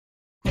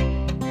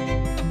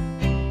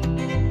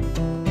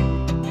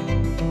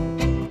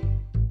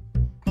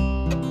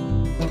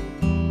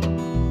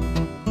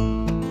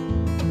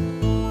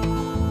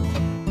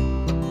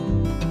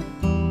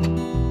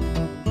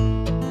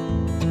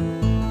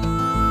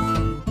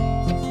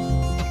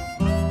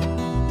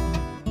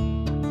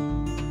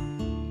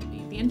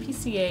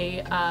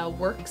NPCA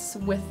works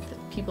with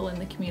people in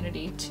the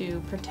community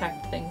to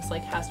protect things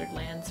like hazard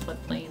lands,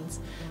 floodplains,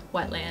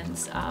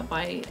 wetlands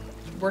by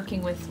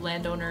working with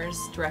landowners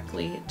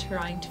directly,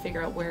 trying to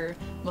figure out where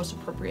most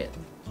appropriate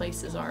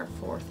places are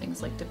for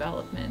things like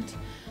development,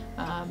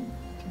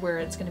 where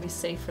it's going to be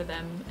safe for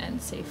them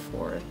and safe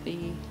for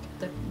the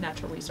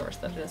natural resource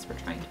that it is we're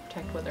trying to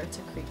protect, whether it's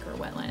a creek or a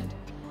wetland.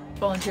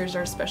 Volunteers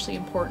are especially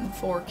important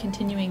for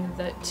continuing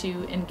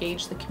to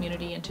engage the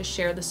community and to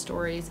share the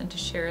stories and to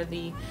share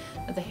the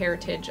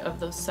heritage of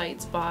those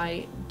sites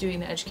by doing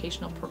the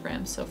educational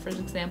programs. So for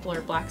example,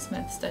 our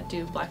blacksmiths that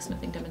do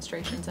blacksmithing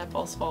demonstrations at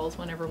Balls Falls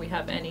whenever we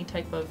have any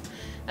type of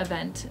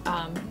event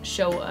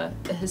show a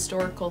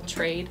historical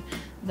trade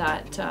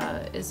that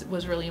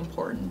was really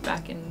important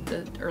back in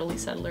the early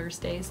settlers'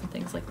 days and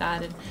things like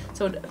that. And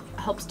so it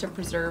helps to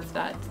preserve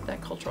that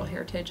cultural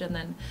heritage. And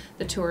then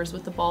the tours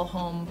with the ball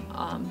home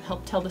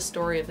help tell the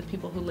story of the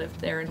people who lived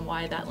there and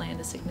why that land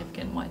is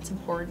significant and why it's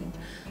important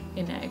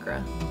in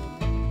Niagara.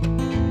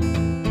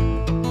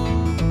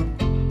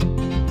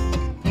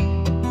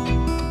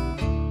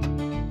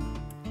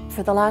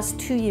 For the last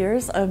 2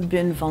 years, I've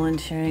been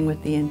volunteering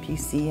with the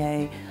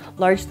NPCA,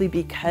 largely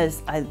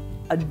because I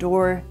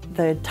adore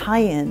the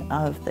tie-in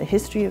of the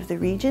history of the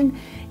region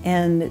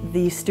and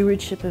the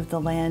stewardship of the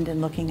land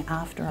and looking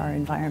after our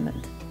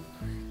environment.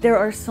 There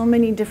are so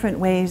many different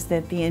ways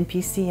that the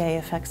NPCA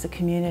affects the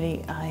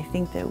community. I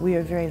think that we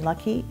are very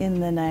lucky in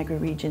the Niagara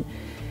region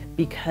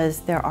because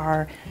there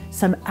are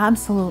some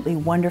absolutely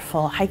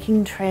wonderful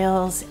hiking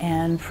trails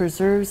and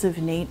preserves of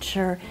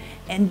nature,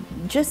 and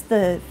just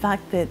the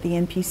fact that the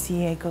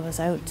NPCA goes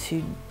out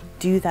to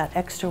do that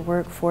extra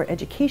work for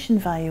education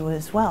value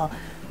as well.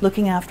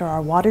 Looking after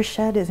our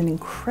watershed is an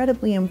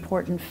incredibly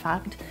important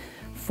fact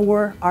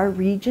for our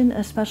region,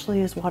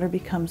 especially as water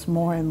becomes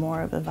more and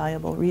more of a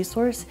valuable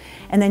resource.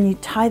 And then you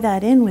tie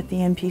that in with the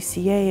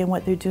NPCA and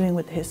what they're doing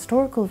with the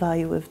historical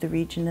value of the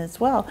region as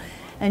well.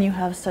 And you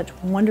have such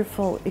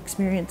wonderful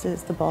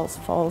experiences, the Balls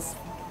Falls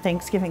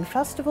Thanksgiving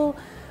Festival,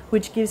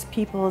 which gives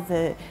people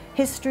the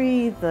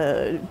history,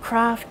 the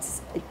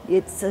crafts.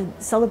 It's a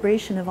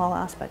celebration of all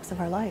aspects of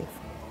our life.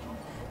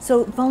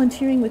 So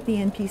volunteering with the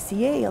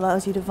NPCA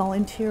allows you to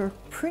volunteer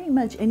pretty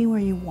much anywhere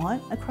you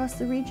want across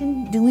the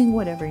region, doing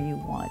whatever you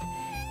want.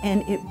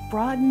 And it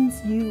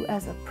broadens you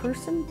as a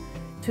person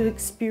to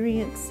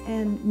experience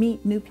and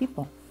meet new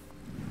people.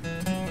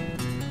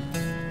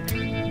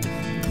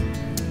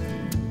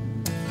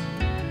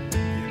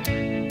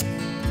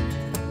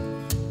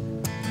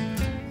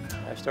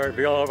 I started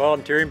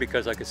volunteering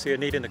because I could see a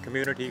need in the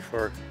community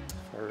for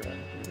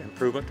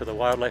improvement to the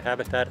wildlife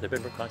habitat at the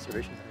Binbrook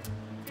Conservation Area,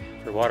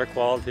 for water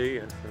quality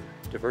and for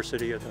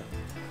diversity of the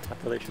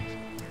populations.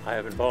 I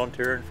have been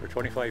volunteering for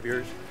 25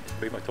 years,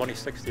 it'll be my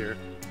 26th year.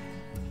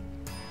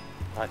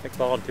 I think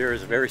volunteer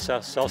is very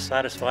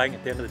self-satisfying.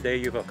 At the end of the day,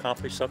 you've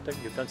accomplished something,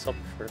 you've done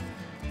something for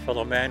a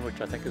fellow man, which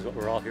I think is what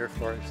we're all here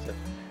for, is to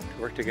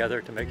work together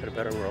to make it a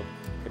better world.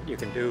 You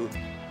can do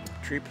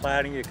tree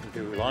planting, you can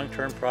do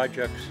long-term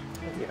projects,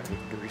 you can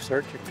do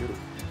research, you can do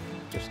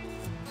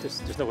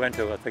there's no end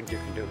to things you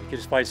can do. You can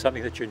just find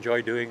something that you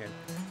enjoy doing and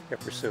you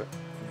pursue it.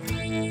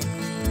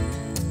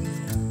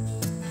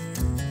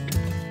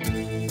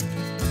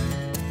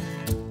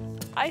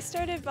 I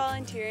started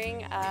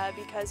volunteering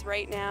because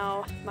right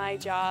now my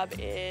job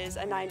is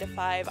a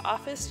 9-to-5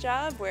 office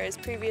job, whereas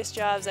previous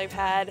jobs I've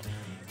had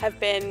have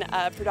been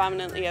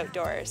predominantly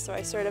outdoors. So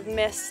I sort of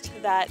missed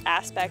that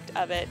aspect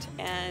of it,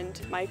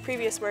 and my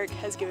previous work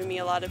has given me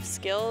a lot of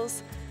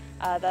skills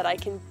that I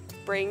can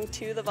bring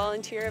to the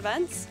volunteer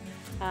events.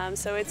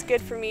 So it's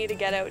good for me to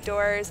get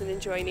outdoors and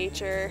enjoy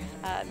nature,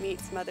 meet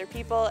some other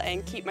people,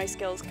 and keep my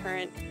skills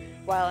current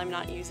while I'm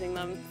not using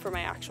them for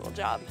my actual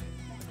job.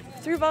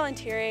 Through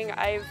volunteering,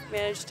 I've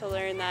managed to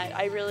learn that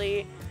I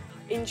really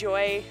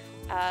enjoy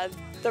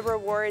the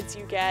rewards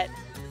you get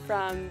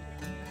from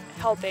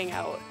helping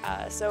out.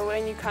 So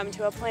when you come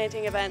to a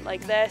planting event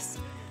like this,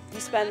 you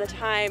spend the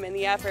time and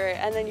the effort,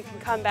 and then you can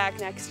come back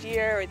next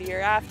year or the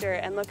year after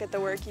and look at the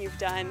work you've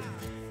done.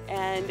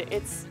 And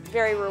it's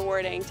very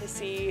rewarding to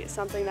see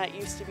something that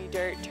used to be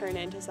dirt turn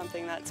into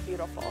something that's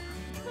beautiful.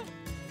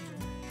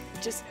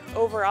 Just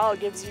overall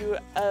gives you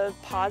a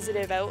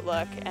positive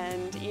outlook,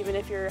 and even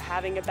if you're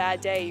having a bad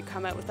day, you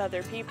come out with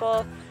other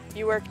people,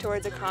 you work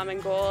towards a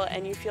common goal,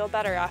 and you feel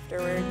better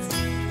afterwards.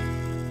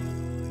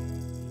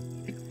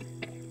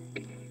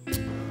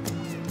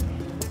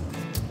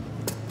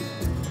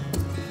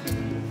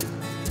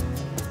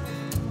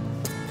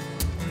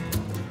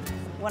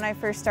 When I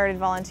first started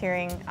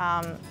volunteering,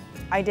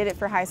 I did it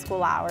for high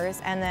school hours,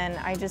 and then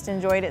I just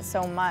enjoyed it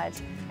so much,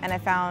 and I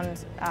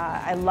found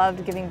I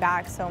loved giving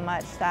back so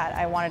much that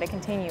I wanted to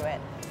continue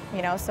it.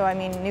 You know, so I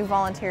mean, new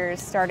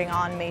volunteers starting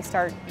on may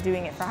start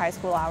doing it for high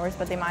school hours,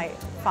 but they might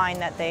find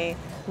that they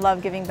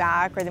love giving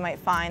back, or they might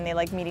find they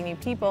like meeting new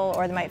people,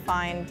 or they might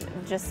find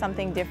just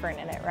something different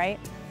in it, right?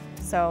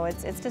 So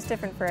it's just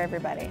different for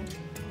everybody.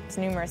 It's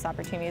numerous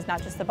opportunities,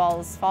 not just the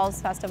Balls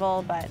Falls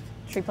Festival, but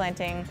tree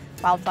planting,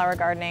 wildflower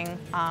gardening.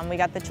 We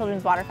got the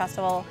Children's Water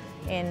Festival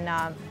in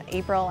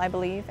April, I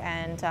believe,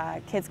 and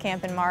kids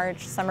camp in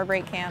March, summer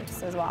break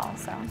camps as well.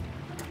 So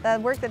the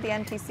work that the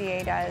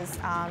NPCA does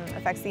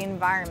affects the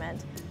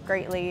environment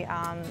greatly.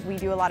 We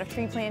do a lot of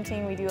tree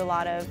planting, we do a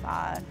lot of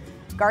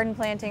garden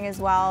planting as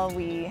well.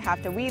 We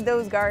have to weed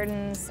those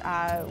gardens.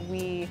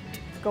 We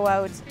go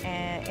out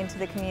into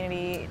the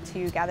community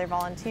to gather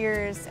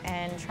volunteers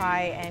and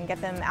try and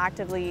get them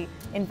actively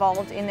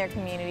involved in their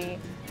community.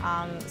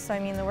 So I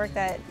mean, the work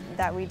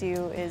that we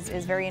do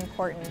is very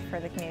important for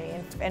the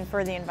community and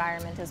for the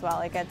environment as well.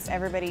 It gets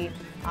everybody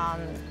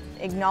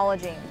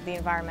acknowledging the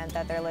environment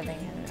that they're living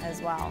in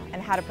as well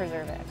and how to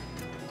preserve it.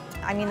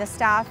 I mean, the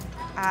staff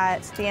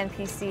at the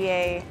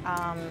NPCA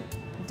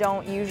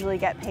don't usually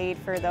get paid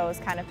for those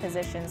kind of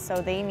positions,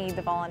 so they need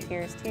the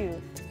volunteers too.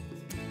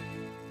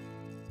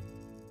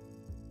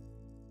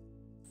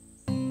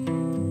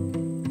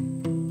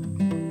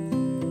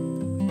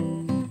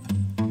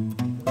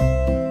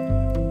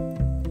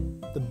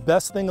 The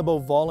best thing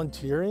about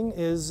volunteering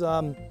is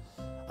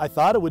I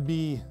thought it would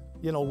be,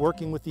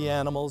 working with the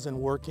animals and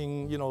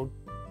working,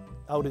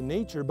 out in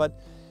nature,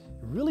 but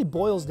it really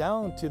boils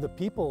down to the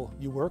people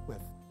you work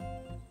with.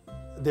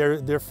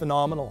 They're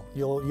phenomenal.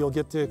 You'll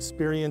get to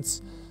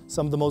experience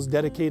some of the most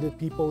dedicated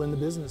people in the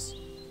business.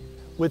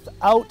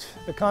 Without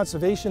the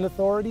Conservation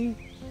Authority,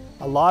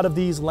 a lot of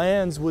these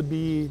lands would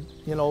be,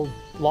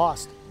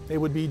 lost. They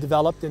would be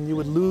developed and you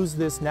would lose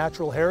this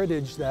natural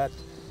heritage that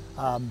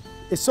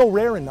is so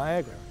rare in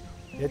Niagara.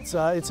 It's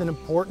an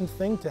important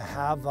thing to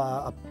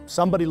have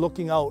somebody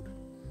looking out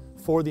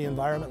for the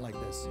environment like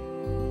this.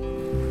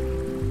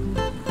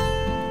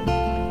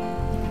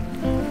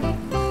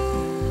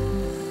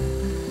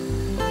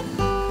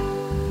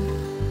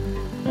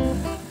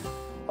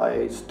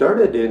 I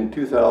started in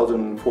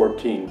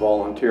 2014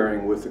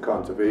 volunteering with the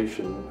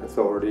Conservation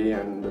Authority,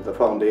 and the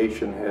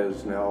foundation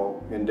has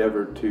now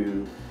endeavored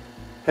to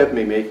have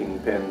me making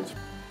pens.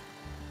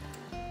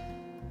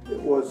 It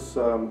was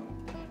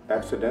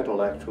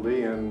accidental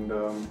actually, and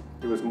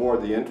it was more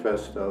the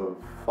interest of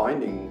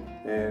finding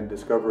and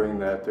discovering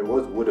that there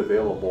was wood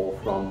available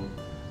from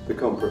the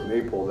comfort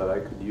maple that I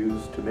could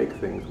use to make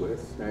things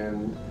with.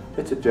 And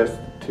I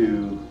suggested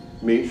to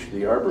Mish,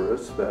 the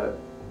arborist, that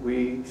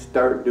we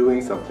start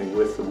doing something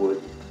with the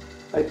wood.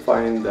 I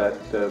find that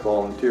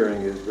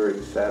volunteering is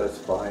very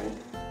satisfying.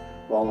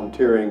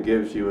 Volunteering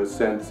gives you a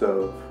sense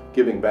of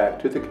giving back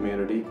to the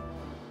community,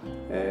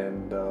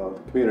 and the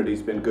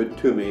community's been good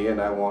to me, and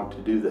I want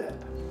to do that.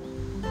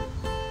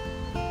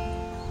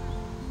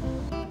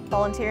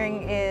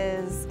 Volunteering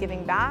is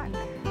giving back.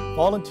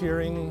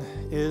 Volunteering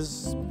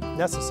is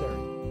necessary.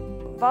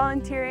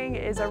 Volunteering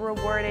is a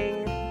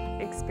rewarding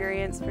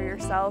experience for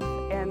yourself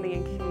and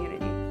the community.